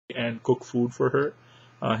and cook food for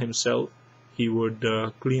her himself. He would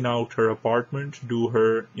clean out her apartment, do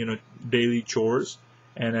her daily chores,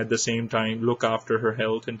 and at the same time look after her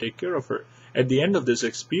health and take care of her. At the end of this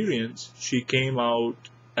experience, she came out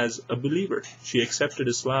as a believer. She accepted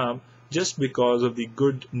Islam just because of the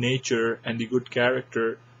good nature and the good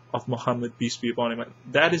character of Muhammad, peace be upon him.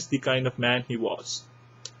 That is the kind of man he was.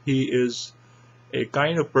 He is a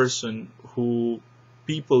kind of person who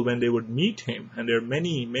people, when they would meet him, and there are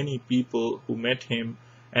many, many people who met him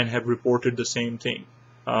and have reported the same thing.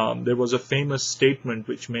 There was a famous statement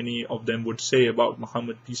which many of them would say about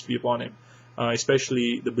Muhammad, peace be upon him,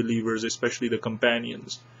 especially the believers, especially the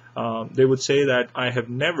companions. They would say that I have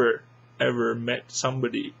never ever met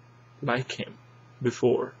somebody like him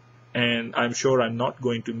before, and I'm sure I'm not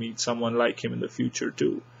going to meet someone like him in the future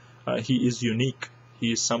too. He is unique.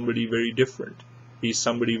 He is somebody very different. He is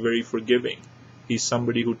somebody very forgiving. He's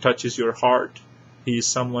somebody who touches your heart. He is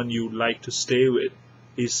someone you like to stay with.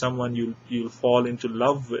 He's someone you'll fall into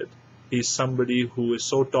love with. He's somebody who is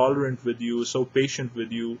so tolerant with you, so patient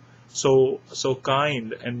with you, so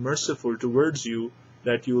kind and merciful towards you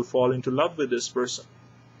that you will fall into love with this person.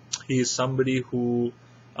 He is somebody who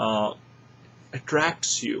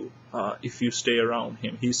attracts you if you stay around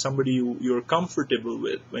him. He's somebody you're comfortable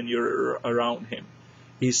with when you're around him.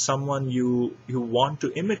 He's someone you want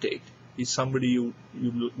to imitate. He's somebody you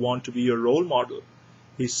want to be your role model.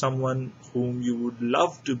 He's someone whom you would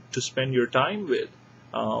love to spend your time with.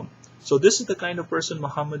 So this is the kind of person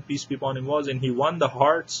Muhammad, peace be upon him, was, and he won the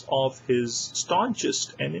hearts of his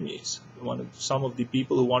staunchest enemies. Some of the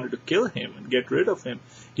people who wanted to kill him and get rid of him,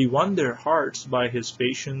 he won their hearts by his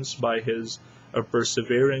patience, by his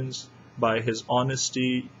perseverance, by his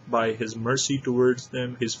honesty, by his mercy towards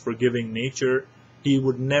them, his forgiving nature. He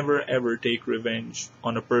would never ever take revenge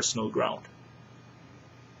on a personal ground.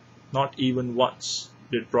 Not even once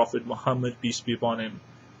did Prophet Muhammad, peace be upon him.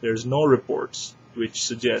 There's no reports which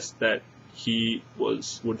suggest that he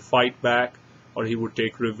would fight back or he would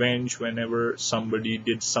take revenge whenever somebody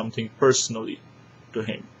did something personally to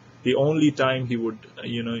him. The only time he would,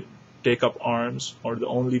 take up arms, or the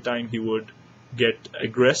only time he would get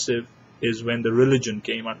aggressive, is when the religion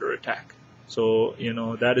came under attack. So,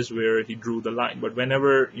 that is where he drew the line. But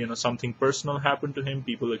whenever, something personal happened to him,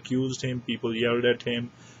 people accused him, people yelled at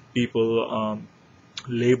him, people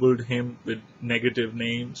labeled him with negative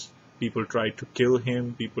names, people tried to kill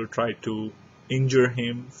him, people tried to injure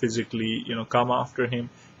him physically, come after him,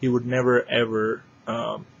 he would never ever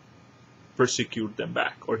persecute them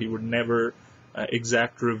back, or he would never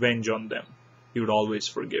exact revenge on them. He would always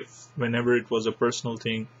forgive. Whenever it was a personal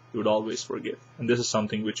thing, he would always forgive. And this is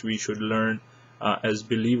something which we should learn as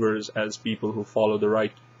believers, as people who follow the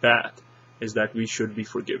right path, is that we should be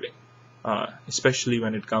forgiving, especially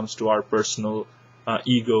when it comes to our personal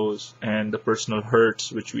egos and the personal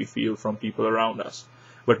hurts which we feel from people around us.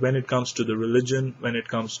 But when it comes to the religion, when it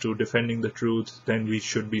comes to defending the truth, then we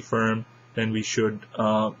should be firm. Then we should,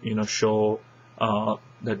 show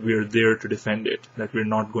that we're there to defend it, that we're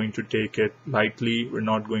not going to take it lightly. We're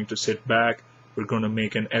not going to sit back. We're going to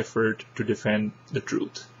make an effort to defend the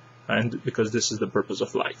truth. And because this is the purpose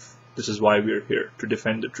of life. This is why we're here, to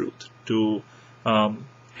defend the truth, to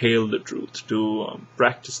hail the truth, to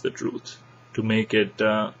practice the truth, to make it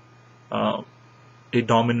a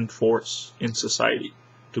dominant force in society,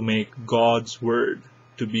 to make God's word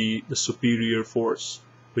to be the superior force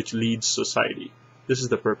which leads society. This is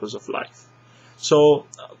the purpose of life. So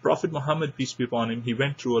Prophet Muhammad, peace be upon him, he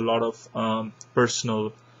went through a lot of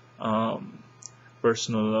personal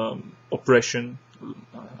oppression,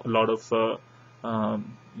 a lot of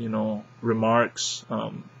remarks.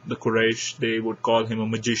 The Quraysh, they would call him a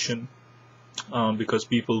magician, because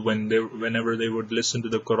people, whenever they would listen to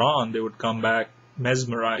the Quran, they would come back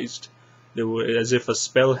mesmerized. They were as if a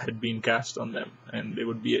spell had been cast on them, and they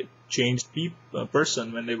would be a changed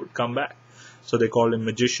person when they would come back. So they called him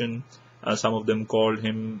magician. Some of them called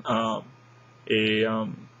him a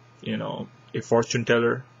fortune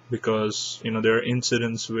teller, because there are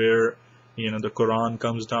incidents where the Quran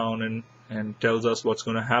comes down and tells us what's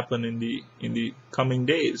going to happen in the coming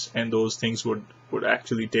days, and those things would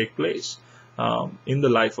actually take place in the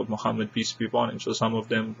life of Muhammad, peace be upon him. So some of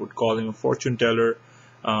them would call him a fortune teller.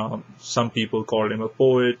 Some people called him a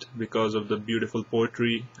poet because of the beautiful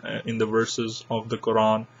poetry in the verses of the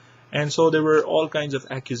Quran. And so there were all kinds of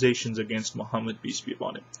accusations against Muhammad, peace be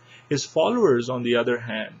upon him. His followers, on the other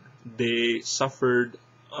hand, they suffered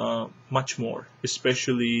much more,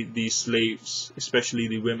 especially the slaves, especially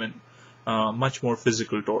the women, much more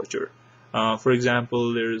physical torture. For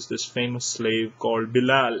example, there is this famous slave called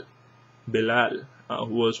Bilal.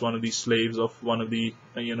 who was one of the slaves of one of the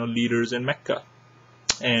leaders in Mecca.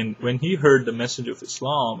 And when he heard the message of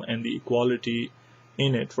Islam and the equality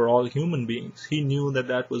in it for all human beings, he knew that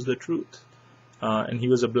that was the truth. And he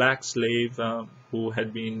was a black slave who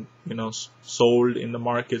had been, sold in the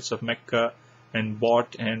markets of Mecca and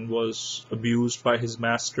bought and was abused by his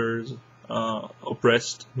masters,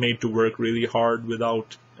 oppressed, made to work really hard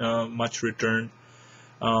without much return.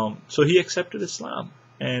 So he accepted Islam.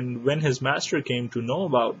 And when his master came to know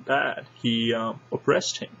about that, he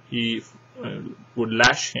oppressed him. He would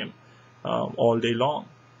lash him all day long.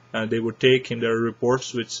 They would take him. There are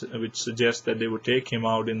reports which suggest that they would take him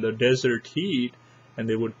out in the desert heat, and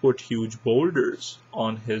they would put huge boulders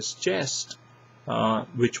on his chest,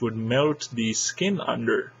 which would melt the skin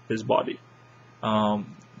under his body.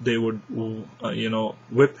 They would,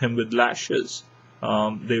 whip him with lashes.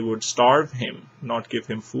 They would starve him, not give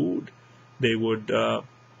him food. They would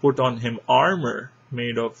put on him armor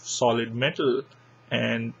made of solid metal,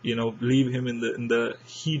 and leave him in the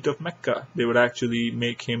heat of Mecca. They would actually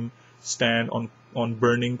make him stand on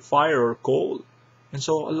burning fire or coal. And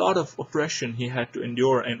so a lot of oppression he had to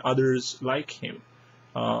endure, and others like him.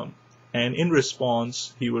 And in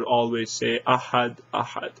response, he would always say, Ahad,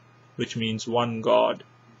 Ahad, which means one God,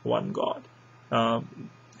 one God.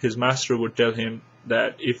 His master would tell him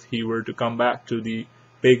that if he were to come back to the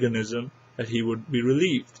paganism, that he would be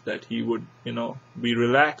relieved, that he would, be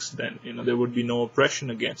relaxed then. There would be no oppression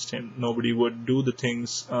against him. Nobody would do the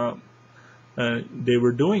things they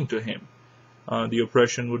were doing to him. The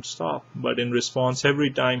oppression would stop. But in response,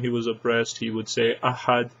 every time he was oppressed, he would say,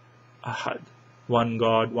 Ahad, Ahad, one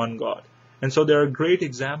God, one God. And so there are great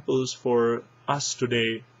examples for us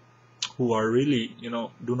today who are really,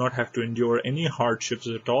 do not have to endure any hardships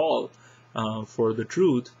at all for the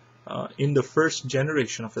truth. In the first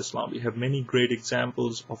generation of Islam, we have many great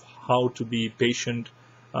examples of how to be patient,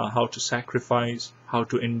 how to sacrifice, how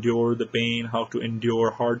to endure the pain, how to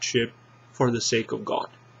endure hardship for the sake of God.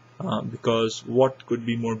 Because what could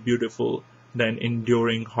be more beautiful than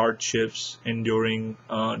enduring hardships, enduring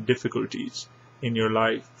difficulties in your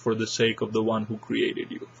life for the sake of the one who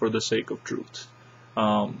created you, for the sake of truth.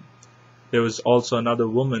 There was also another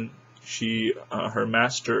woman, her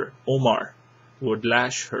master, Omar, would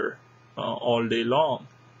lash her all day long,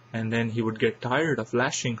 and then he would get tired of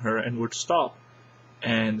lashing her and would stop.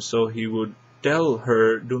 And so he would tell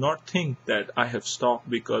her, do not think that I have stopped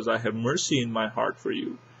because I have mercy in my heart for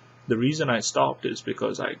you. The reason I stopped is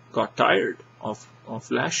because I got tired of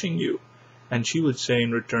lashing you. And she would say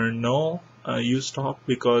in return, no, you stopped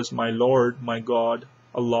because my Lord, my God,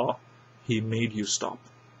 Allah, He made you stop.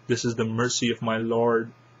 This is the mercy of my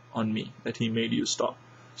Lord on me, that He made you stop.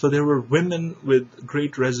 So there were women with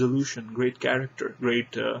great resolution, great character,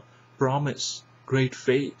 great promise, great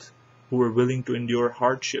faith, who were willing to endure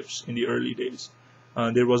hardships in the early days.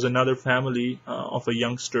 There was another family of a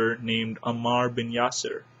youngster named Ammar bin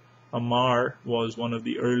Yasir. Ammar was one of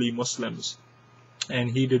the early Muslims, and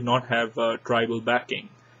he did not have tribal backing.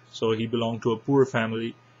 So he belonged to a poor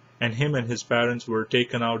family, and him and his parents were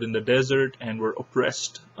taken out in the desert and were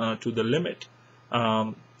oppressed to the limit.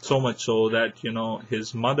 So much so that,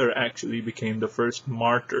 his mother actually became the first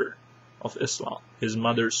martyr of Islam. His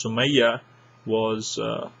mother, Sumayya, was,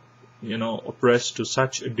 oppressed to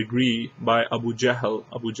such a degree by Abu Jahl.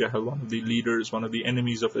 Abu Jahl, one of the leaders, one of the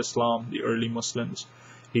enemies of Islam, the early Muslims.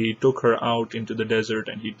 He took her out into the desert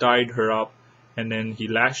and he tied her up, and then he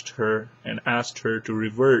lashed her and asked her to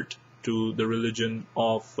revert to the religion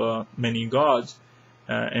of many gods.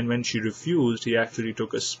 And when she refused, he actually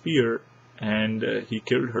took a spear and he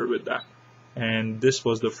killed her with that. And this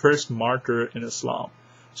was the first martyr in Islam.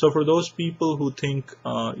 So for those people who think,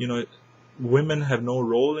 women have no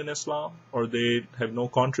role in Islam, or they have no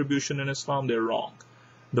contribution in Islam, they're wrong.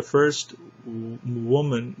 The first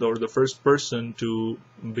woman, or the first person to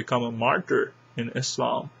become a martyr in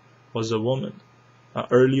Islam was a woman.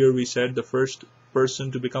 Earlier we said the first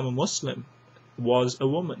person to become a Muslim was a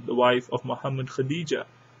woman, the wife of Muhammad, Khadija.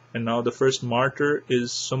 And now the first martyr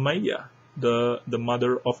is Sumayya, the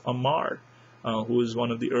mother of Ammar, who is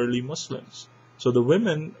one of the early Muslims. So the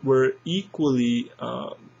women were equally,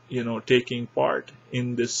 taking part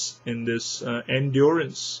in this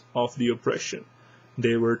endurance of the oppression.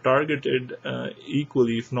 They were targeted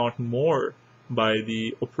equally, if not more, by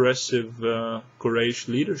the oppressive Quraysh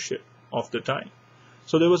leadership of the time.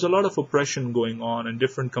 So there was a lot of oppression going on, and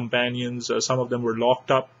different companions, some of them were locked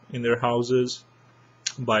up in their houses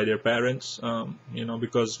by their parents,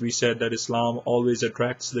 because we said that Islam always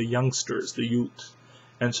attracts the youngsters, the youth.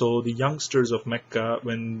 And so the youngsters of Mecca,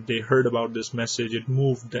 when they heard about this message, it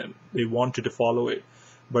moved them. They wanted to follow it.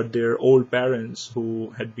 but their old parents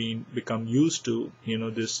who had become used to,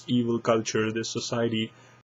 this evil culture, this society,